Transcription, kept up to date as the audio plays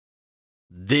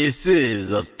This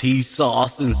is a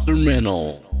T-Sauce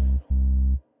instrumental.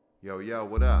 Yo,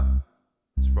 what up?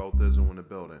 It's Fro Thizzle in the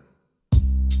building.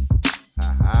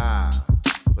 Ha.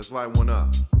 Let's light one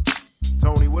up.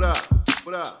 Tony, what up?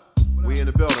 What up? We in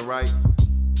the building, right?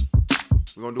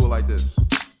 We're gonna do it like this.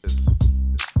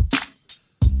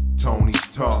 Tony's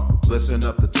talk, listen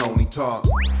up to Tony talk.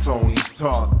 Tony's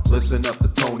talk, listen up to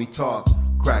Tony talk.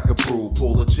 Crack a brew,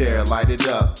 pull a chair, light it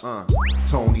up.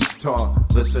 Tony's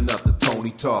talk, listen up to Tony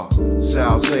talk.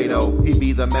 Salcedo, he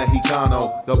be the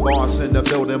Mexicano. The boss in the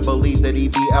building believe that he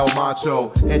be El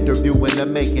Macho. Interviewing the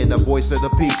making, the voice of the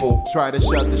people. Try to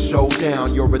shut the show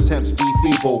down, your attempts be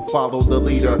feeble. Follow the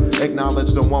leader,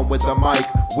 acknowledge the one with the mic.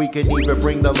 We can even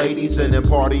bring the ladies in and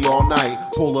party all night.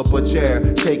 Pull up a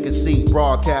chair, take a seat,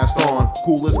 broadcast on.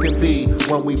 Cool as can be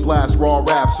when we blast raw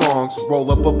rap songs.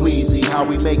 Roll up a bleezy, how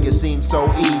we make it seem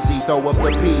so easy. Throw up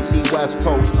the PC, West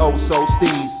Coast, oh so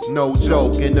steez. No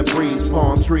joke, in the breeze,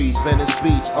 palm trees, Venice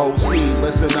Beach, OC.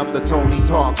 Listen up to Tony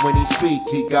talk when he speak.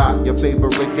 He got your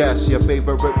favorite guest, your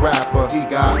favorite rapper. He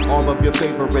got all of your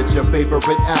favorites, your favorite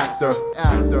actor.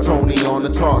 Tony on the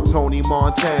talk, Tony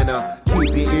Montana.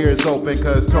 Keep your ears open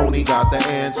cause Tony got the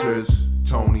answers.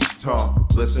 Tony's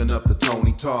talk, listen up to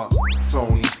Tony talk.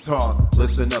 Tony's talk,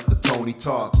 listen up to Tony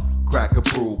talk. Crack a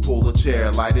brew, pull a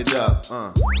chair, light it up.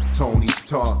 Tony's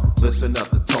talk, listen up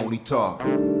to Tony talk.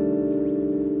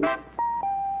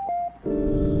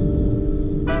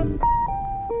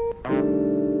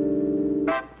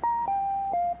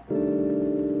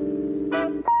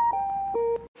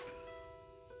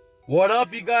 What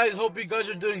up, you guys? Hope you guys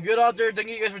are doing good out there. Thank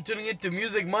you guys for tuning in to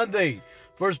Music Monday.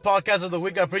 First podcast of the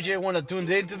week. I appreciate everyone that tuned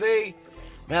in today.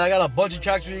 Man, I got a bunch of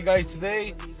tracks for you guys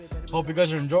today. Hope you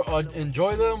guys enjoy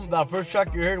them. That first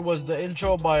track you heard was the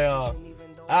intro by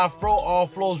Afro, All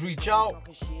Flows Reach Out.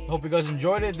 Hope you guys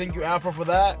enjoyed it. Thank you, Afro, for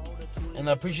that. And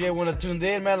I appreciate everyone that tuned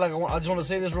in, man. I just want to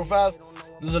say this real fast.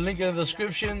 There's a link in the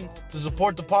description to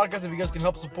support the podcast. If you guys can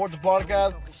help support the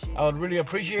podcast, I would really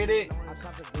appreciate it.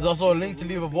 There's also a link to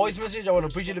leave a voice message. I would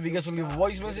appreciate it if you guys can leave a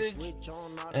voice message.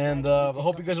 And I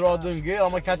hope you guys are all doing good.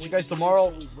 I'm going to catch you guys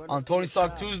tomorrow on Tony's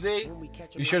Talk Tuesday.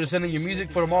 Be sure to send in your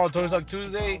music for tomorrow on Tony's Talk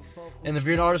Tuesday. And if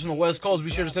you're an artist from the West Coast, be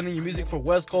sure to send in your music for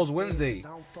West Coast Wednesday.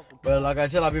 But like I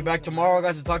said, I'll be back tomorrow,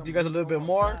 guys, to talk to you guys a little bit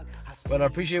more. But I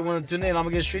appreciate when you tune in. I'm going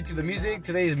to get straight to the music.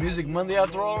 Today is Music Monday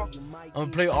after all. I'm going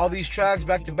to play all these tracks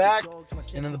back to back.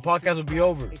 And then the podcast will be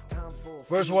over.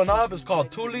 First one up is called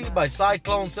Thule by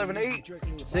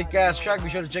Cyclone78. Sick ass track, be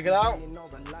sure to check it out.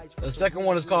 The second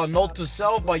one is called Note to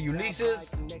Self by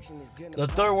Ulysses. The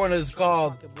third one is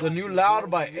called The New Loud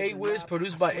by A-Wiz,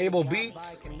 produced by Able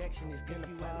Beats.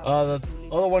 The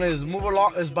other one is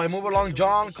by Move Along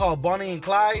John, called Bonnie and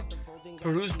Clyde,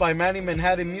 produced by Manny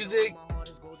Manhattan Music.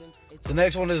 The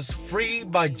next one is Free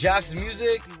by Jax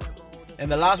Music. And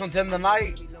the last one, 10 the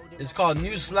Night, is called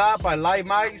New Slap by Light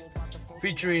Mics,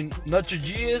 featuring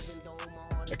Nutrigious.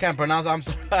 I can't pronounce it. I'm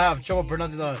sorry. I have trouble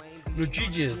pronouncing the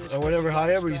Nutrigious or whatever,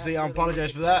 however you say. I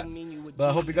apologize for that. But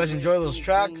I hope you guys enjoy those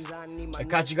tracks. I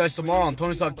catch you guys tomorrow on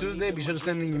Tony's Talk Tuesday. Be sure to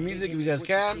send in your music if you guys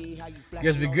can. You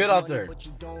guys be good out there.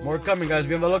 More coming, guys.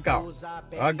 Be on the lookout.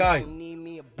 Alright, guys.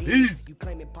 Peace.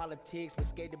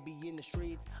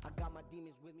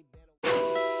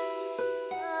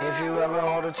 If you ever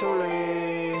hold a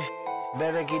Thule,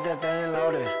 better keep that thing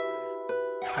loaded.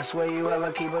 I swear you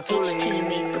ever keep a Thule.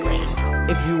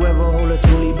 If you ever hold a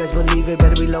Thule, best believe it,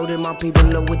 better be loaded. My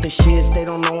people up with the shits, they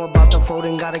don't know about the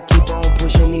folding. Gotta keep on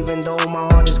pushing, even though my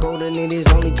heart is golden. It is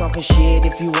only talking shit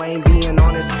if you ain't being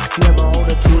honest. If you ever hold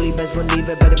a Thule, best believe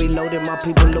it, better be loaded. My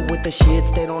people up with the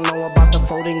shits, they don't know about the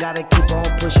folding. Gotta keep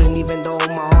on pushing, even though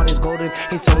my heart is golden.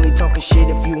 It's only talking shit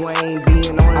if you ain't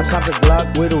being honest. I cop the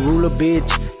Glock with a ruler,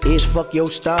 bitch. It's fuck your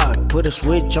stock. Put a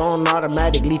switch on,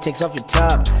 automatically takes off your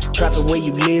top. Trap it where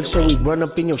you live, so we run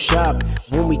up in your shop.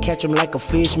 When we catch him like a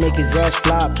fish, make his ass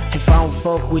flop. If I don't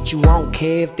fuck with you, I don't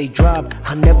care if they drop.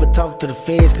 I never talk to the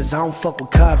feds, cause I don't fuck with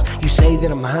cops. You say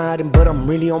that I'm hiding, but I'm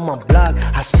really on my block.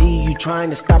 I see you trying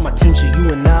to stop my team, so you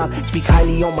and I speak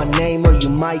highly on my name, or you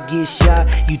might get shot.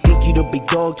 You think you the big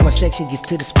dog, till my section gets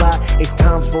to the spot. It's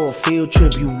time for a field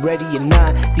trip, you ready or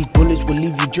not? These bullets will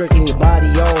leave you jerking your body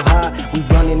all hot. We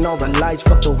running all the lights,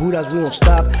 fuck the hooters, we won't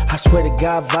stop. I swear to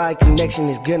God, Vibe Connection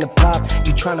is gonna pop.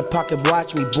 You tryna pocket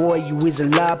watch me, boy, you is a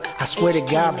lob. I swear swear to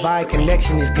God, vibe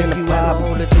connection is gonna pop.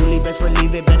 Hold the truly, best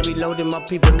believe it, better be loaded. My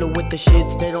people know with the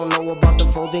shits, they don't know about the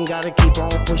folding. Gotta keep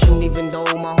on pushing, even though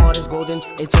my heart is golden.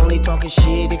 It's only talking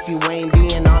shit if you ain't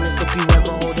being honest. If you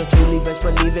ever hold the truly, best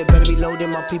believe it, better be loaded.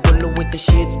 My people know with the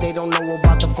shits, they don't know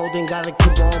about the folding. Gotta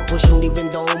keep on pushing, even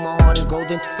though my heart is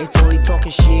golden. It's only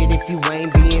talking shit if you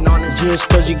ain't being honest. Just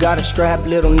cause you got a strap,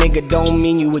 little nigga, don't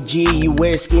mean you a G. You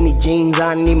wear skinny jeans,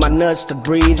 I need my nuts to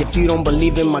breathe. If you don't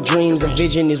believe in my dreams, a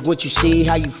vision is what you see.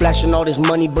 How you flashing all this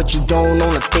money, but you don't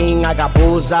own a thing. I got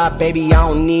bullseye, baby, I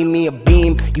don't need me a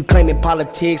beam. You claiming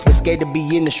politics, but scared to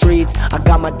be in the streets. I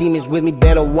got my demons with me,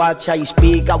 better watch how you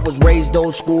speak. I was raised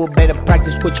old school, better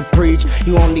practice what you preach.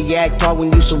 You only act hard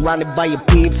when you surrounded by your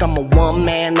peeps. I'm a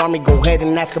one-man army, go ahead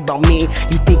and ask about me.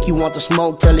 You think you want the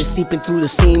smoke, till it's seeping through the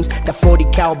seams. That 40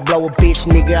 cal blow a bitch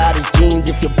nigga out his jeans.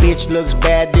 If your bitch looks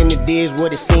bad, then it is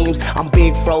what it seems. I'm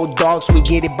big fro dogs, we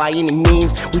get it by any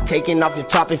means. We taking off your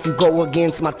top if you go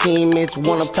against my team. It's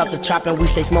one up top the chop and we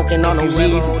stay smoking on the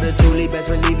weeds. Hold it truly, best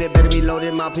believe it, better be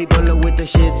loaded. My people are with the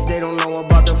shits, they don't know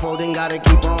about the folding. Gotta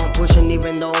keep on pushing,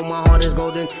 even though my heart is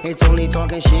golden. It's only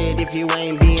talking shit if you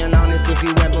ain't being honest. If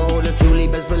you ever hold it truly,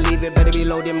 best believe it, better be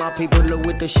loaded. My people are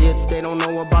with the shits, they don't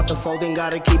know about the folding.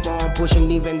 Gotta keep on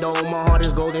pushing, even though my heart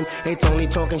is golden. It's only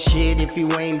talking shit if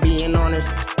you ain't being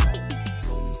honest.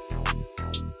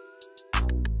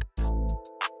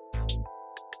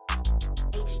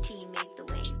 HT make the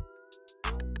wave.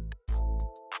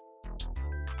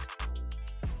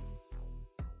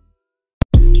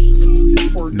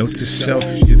 Note to self,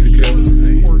 you're the girl.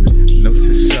 Note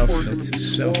to self,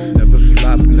 never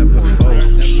flop, never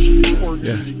fold.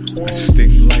 Yeah, I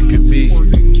sting like a bee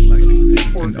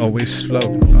and always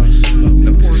float.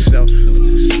 Note to self,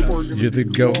 you're the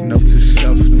goat. Note to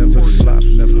self, never flop,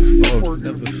 never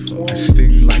fold. I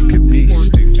sting like a bee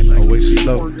and always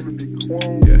float.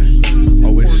 Yeah,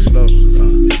 always float.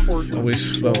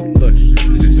 Always float. Look,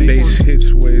 this bass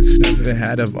hits where it's never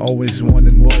had. I've always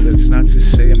wanted more. That's not to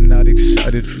say I'm not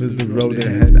excited for the road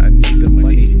ahead. I need the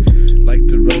money, like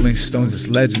the Rolling Stones, it's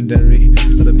legendary.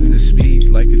 But I'm in the speed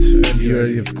like it's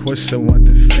February. Of course I want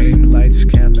the fame, lights,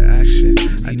 camera, action.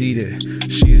 I need it.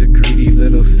 She's a greedy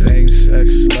little thing.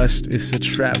 Sex, lust, it's a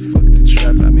trap. Fuck the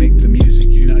trap. I make the music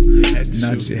you nod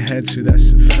your head to.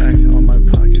 That's a fact. All my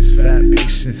pockets fat,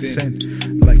 patient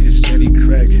thin, like it's Jenny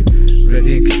Craig. Red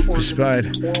ink,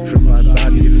 perspired from my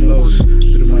body. It flows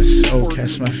through my soul.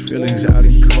 Cast my feelings out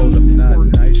in cold. I'm not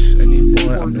nice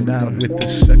anymore. I'm not with the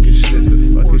sucker shit, the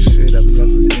fucking shit. I've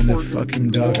never been a fucking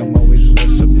dog. I'm always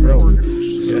what's up, bro.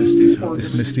 Yes,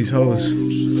 dismiss these hoes.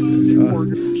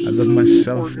 I love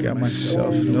myself, got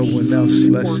myself, no one else.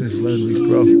 Lessons learned, we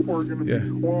grow. Yeah,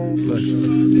 look,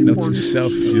 note to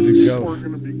self, you're the go.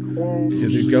 You're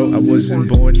the go. I wasn't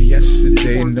born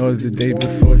yesterday nor the day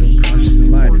before. Don't cross the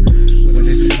line. When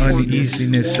it's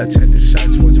uneasiness, I tend to shy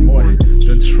towards more.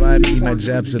 Don't try me, my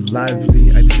jabs are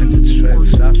lively. I tend to tread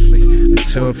softly.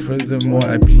 Until furthermore,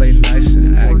 I play nice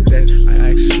and act that. I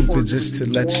act stupid just to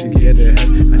let you get ahead.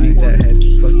 I need that head.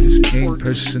 Fuck this pain,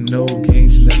 personal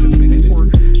gains never minted.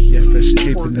 Yeah, fresh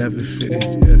tape will never fit it.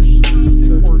 Yeah,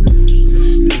 look,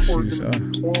 issues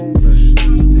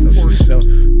note to self.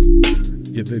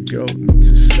 You're the goat. Note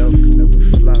to self. Never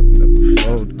flop, never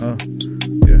fold.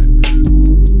 Yeah.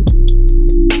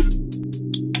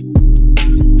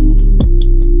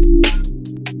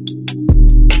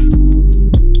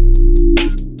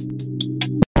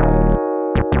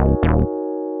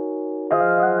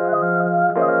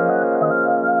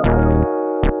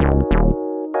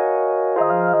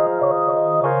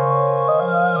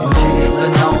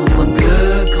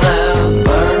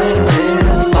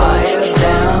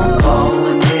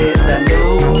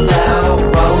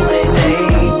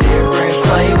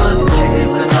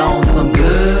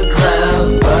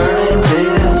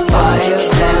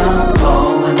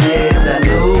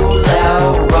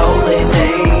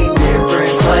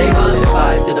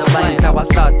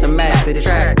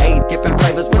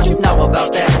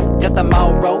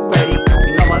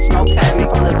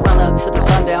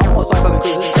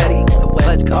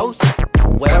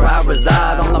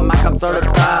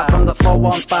 certified from the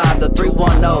 415, the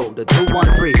 310, the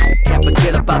 213. Can't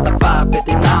forget about the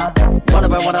 559.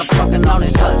 Whatever what I'm fucking on it,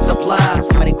 touch supply.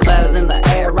 So many clouds in the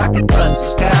air, I can touch the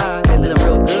sky. Feeling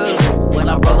real good when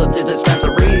I roll up to the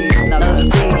dispensary. Now let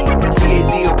us see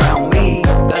THC around me.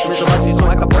 Pass me so much so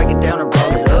I can break it down and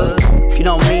roll it up. You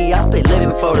know me, I stay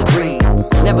living for the dream.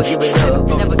 Never give it up,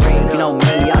 never dream. You know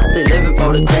me, I stay living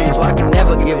for the dream, so I can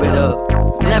never give it up.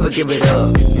 Never give it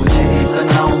up. We're chasing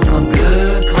on some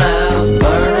good clouds,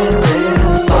 burning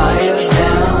this fire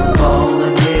down,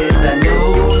 calling it that new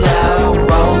loud,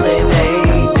 rolling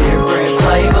 8 different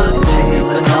flavors.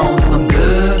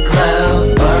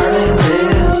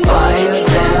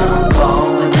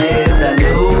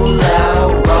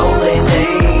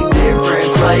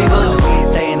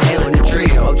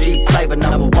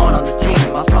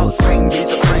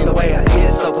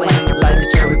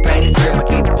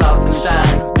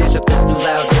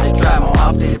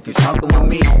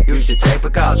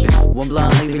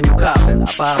 leaving you coughing. I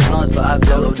pop blunts, but I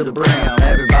jello to the brim.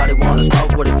 Everybody wanna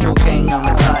smoke with a true king. I'm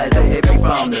as high as a hippie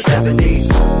from the 70s.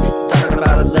 Talking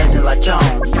about a legend like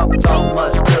Jones. Smoking so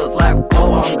much, feels like,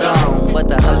 oh, I'm gone. But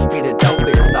the hush be the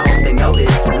dopest, I hope they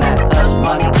notice. And that hush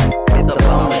money is the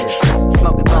bonus.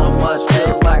 Smoking so much,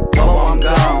 feels like, oh, I'm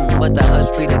gone. But the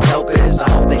hush be the dopest, I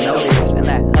hope they notice. And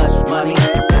that hush money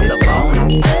is a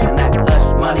bonus. And that hush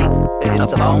money is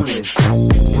a bonus.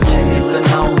 We're chilling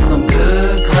on some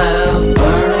good clouds,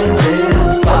 burning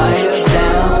this fire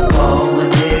down,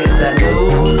 rolling it, that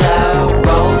new loud,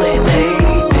 rolling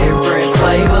eight different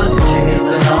flavors.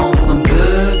 Chilling on some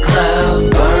good clouds,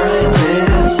 burning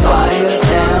this fire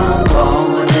down,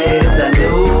 rolling it, that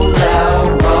new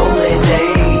loud, rolling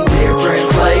eight different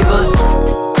flavors.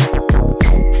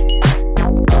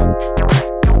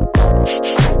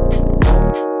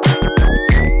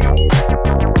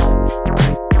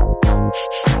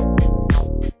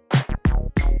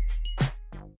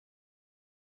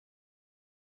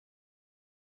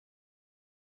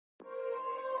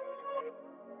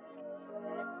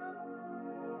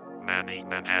 Manny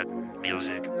Manhattan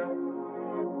Music.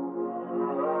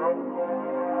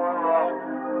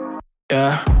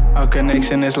 Yeah, our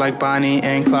connection is like Bonnie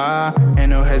and Clyde. Ain't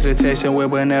no hesitation, we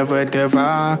will never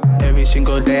divide. Every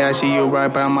single day I see you right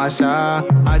by my side.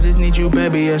 I just need you,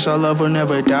 baby, yes, our love will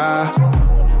never die.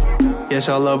 Yes,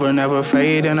 our love will never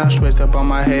fade. And I switched up on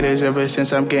my haters ever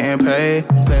since I'm getting paid.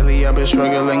 Lately I've been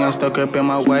struggling, I'm stuck up in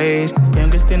my ways.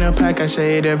 Youngest in the pack, I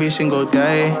say it every single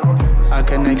day. Our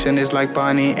connection is like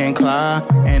Bonnie and Clyde.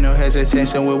 Ain't no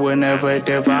hesitation, we will never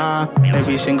divide.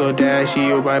 Every single day I see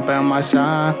you right by my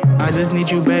side. I just need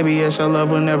you, baby, yes, our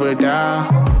love will never die.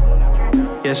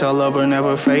 Yes, our love will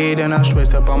never fade. And I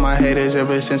switched up on my haters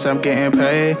ever since I'm getting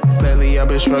paid. Lately I've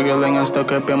been struggling, I'm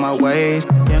stuck up in my ways.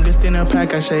 Youngest in the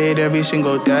pack, I say it every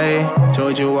single day.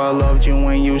 Told you I loved you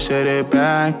when you said it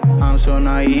back. I'm so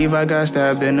naive, I got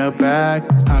stabbed in the back.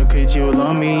 How could you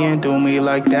love me and do me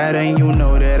like that? And you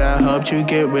know that I helped you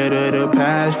get rid of the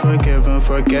past. Forgive and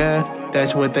forget,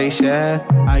 that's what they said.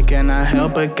 I cannot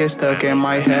help but get stuck in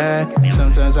my head.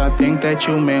 Sometimes I think that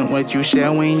you meant what you said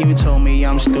when you told me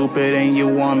I'm stupid and you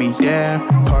want me dead.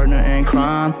 Partner in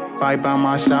crime, right by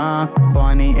my side.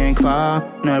 Bonnie and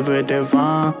Clyde, never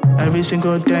divine. Every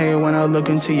single day when I look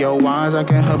into your eyes, I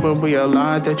can't help but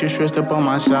realize that you're stressed up on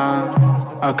my side.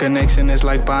 Our connection is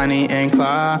like Bonnie and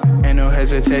Clyde. Ain't no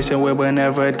hesitation, we will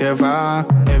never divide.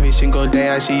 Every single day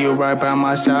I see you right by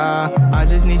my side. I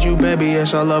just need you, baby,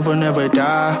 yes, our love will never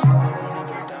die.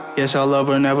 Yes, our love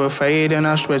will never fade. And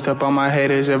I switched up on my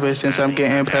haters ever since I'm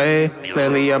getting paid.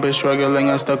 Lately I've been struggling,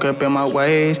 I'm stuck up in my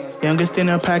ways. Youngest in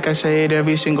the pack, I say it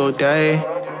every single day.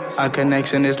 Our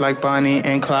connection is like Bonnie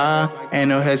and Clyde. Ain't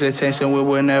no hesitation, we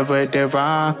will never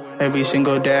divide. Every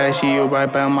single day I see you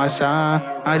right by my side.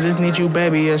 I just need you,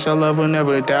 baby, yes, our love will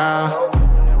never die.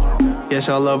 Yes,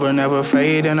 our love will never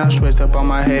fade. And I switched up on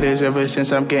my haters ever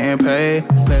since I'm getting paid.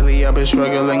 Lately I've been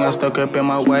struggling, I'm stuck up in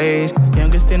my ways.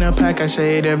 Youngest in the pack, I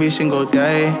say it every single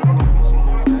day.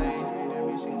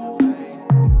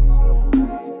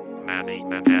 Manny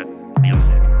Manhattan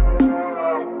Music.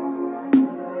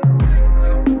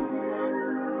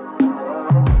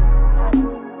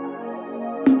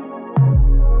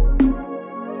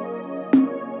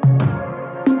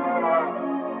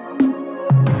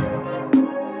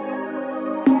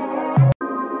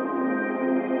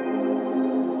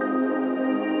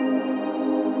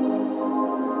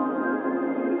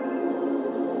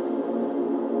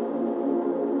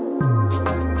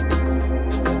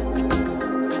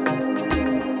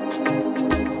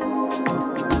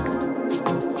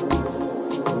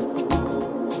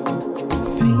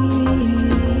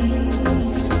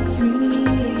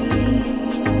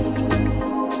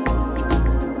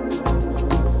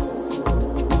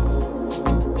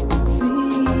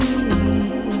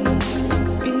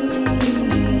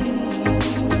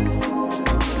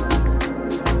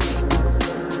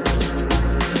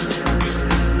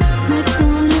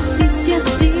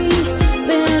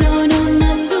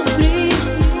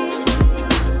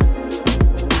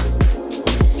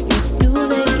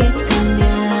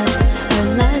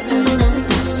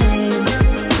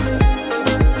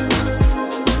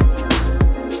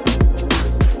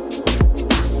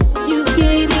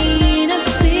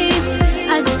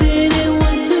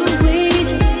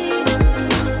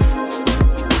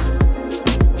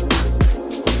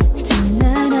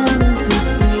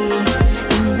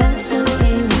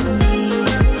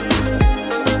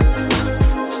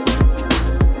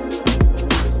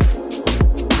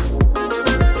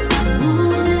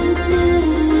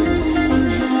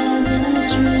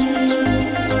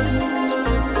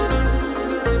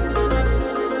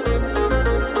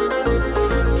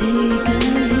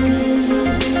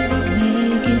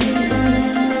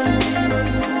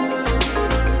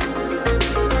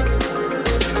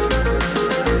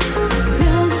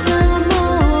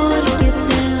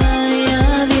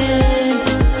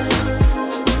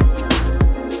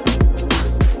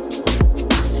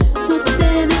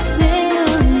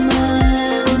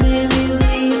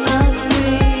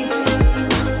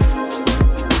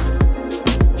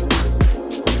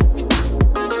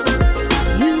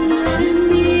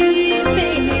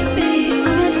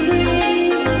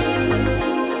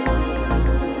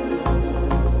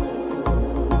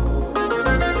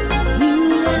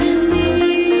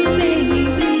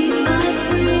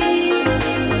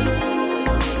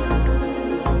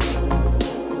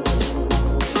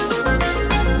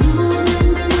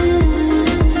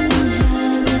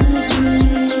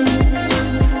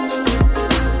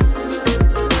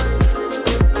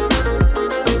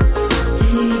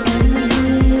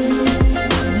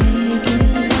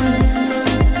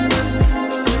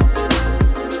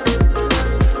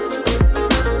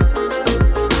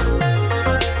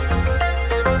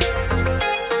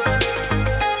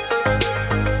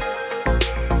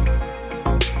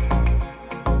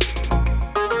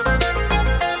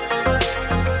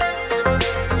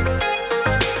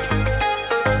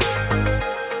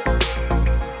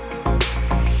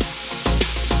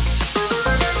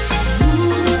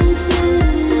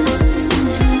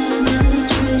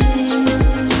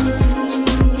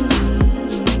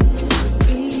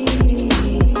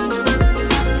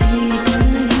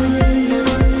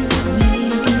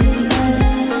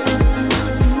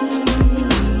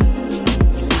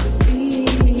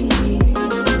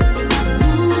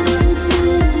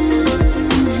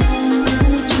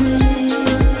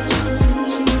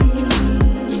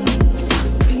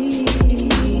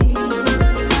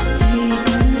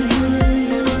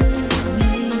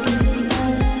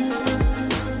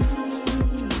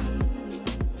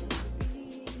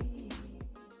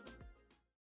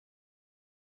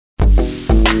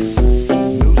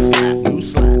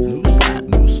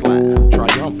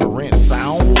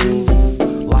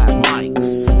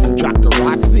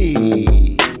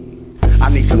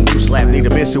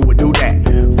 who would do that?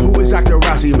 Who is Dr.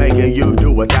 Rossi making you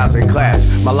do 1,000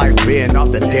 claps? My life been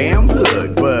off the damn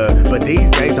hood, but these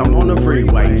days I'm on the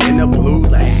freeway in the blue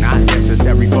lane. Not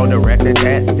necessary for the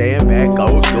rat-tat-tat, stand back,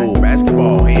 old school,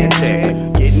 basketball, hand check.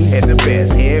 Getting head the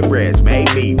best, head rest,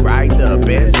 made me ride the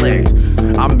best legs.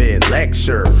 I'm in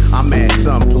lecture, I'm at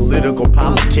some political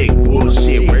politic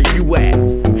bullshit, where you at?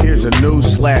 Here's a new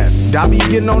slap. Dobby, you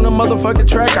getting on the motherfucking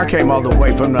track? I came all the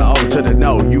way from the O to the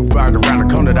no. You ride around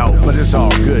the corner though, but it's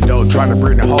all good though. Trying to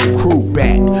bring the whole crew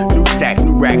back. New stacks,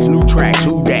 new racks, new tracks.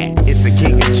 Who that? It's the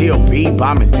king of chill beat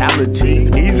by mentality.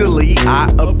 Easily I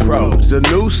approach the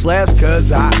new slaps,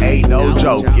 cause I ain't no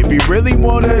joke. If you really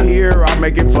wanna hear, I'll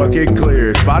make it fucking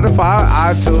clear. Spotify,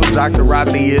 iTunes, Dr.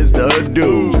 Rossi is the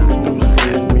dude.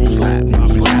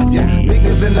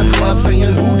 Niggas in the club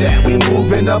saying who that? We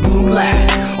moving up blue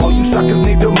lag. All you suckers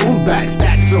need to move back.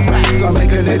 Stacks of racks. I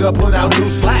make a nigga put out new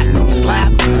slap.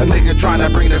 A nigga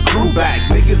tryna bring the crew back.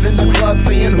 Niggas in the club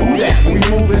saying who that? We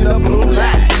moving up blue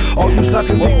lag. All you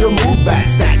suckers need to move back.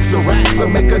 Stacks of racks. I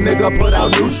make a nigga put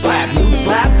out new slap. A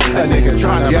nigga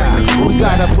tryna bring the crew. We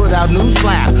gotta put out new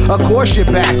slap. Of course you're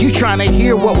back. You tryna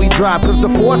hear what we drop, cause the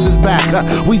force is back.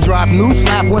 We drop new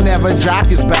slap whenever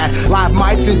Jock is back. Live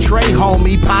mics and Trey,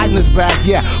 homie, partners back.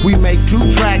 Yeah, we make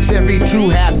 2 tracks every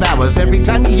 2.5 hours. Every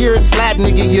time you hear a slap,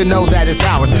 nigga, you know that it's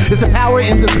ours. It's a power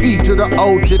in the P to the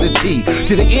O to the T,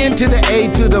 to the N to the A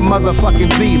to the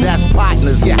motherfucking Z. That's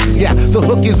partners. Yeah, the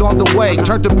hook is on the way.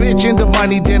 Turn the bitch into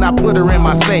money, then I put her in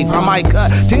my safe. I might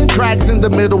cut 10 tracks in the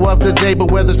middle of the day,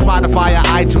 but whether Spotify or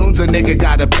iTunes, a nigga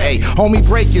gotta pay. Homie,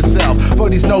 break yourself for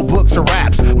these notebooks or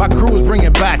raps. My crew is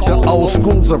bringing back the old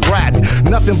schools of rap.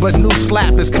 Nothing but new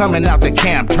slap is coming out the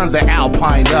camp. Turn the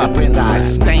Alpine up and I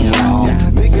stand.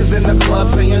 Niggas in the club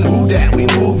saying who that? We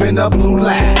moving up blue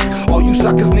lag. All you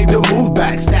suckers need to move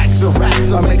back. Stacks of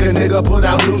racks. I make a nigga put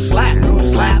out new slap.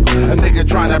 A nigga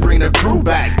tryna bring the crew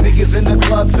back. Niggas in the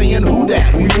club saying who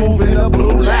that? We moving up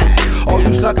blue lag. All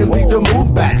you suckers need to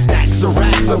move back. Stacks of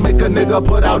racks. I make a nigga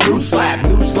put out new slap. A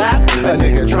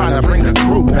nigga tryna bring the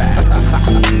crew back.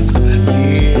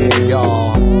 Yeah,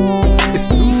 y'all. It's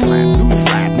new slap.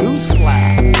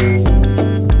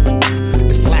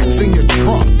 It slaps in your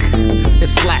trunk. It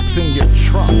slaps in your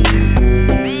trunk.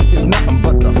 It's nothing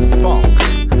but the funk.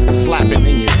 It's slapping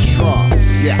in your trunk.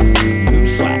 Yeah, new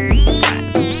slap.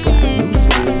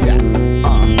 Yeah,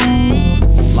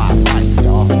 live life,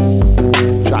 y'all.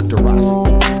 Dr. Rossi.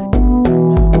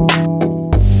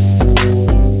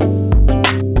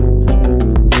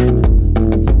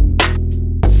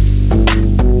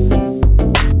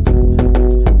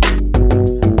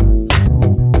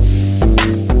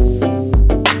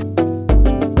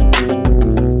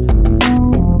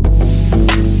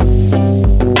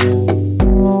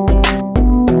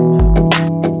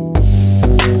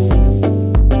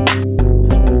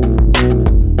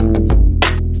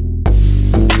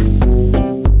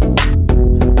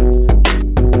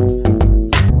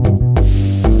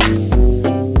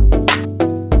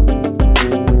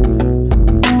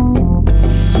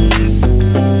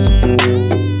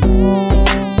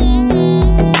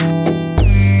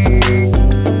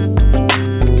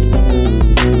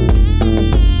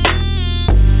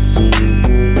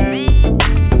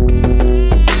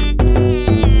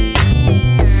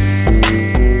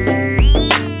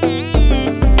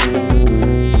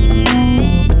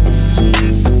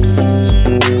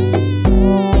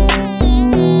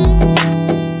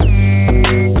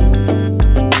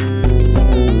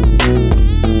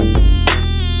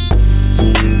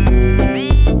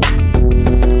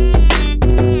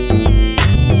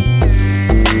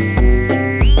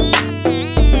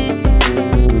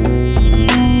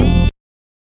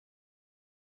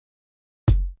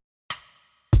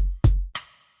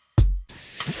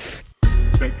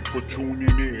 for tuning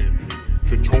in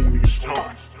to Tony's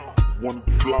Talk, one of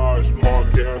the flyest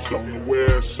podcasts on the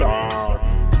west side.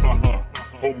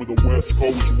 Home of the West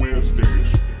Coast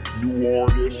Wednesdays. New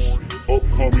artists,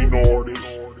 upcoming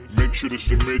artists. Make sure to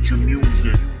submit your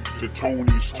music to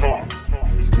Tony's Talk,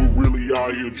 cause we're really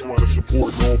out here trying to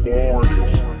support local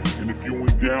artists. And if you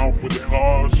ain't down for the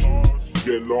cause,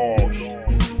 get lost.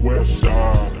 West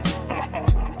side.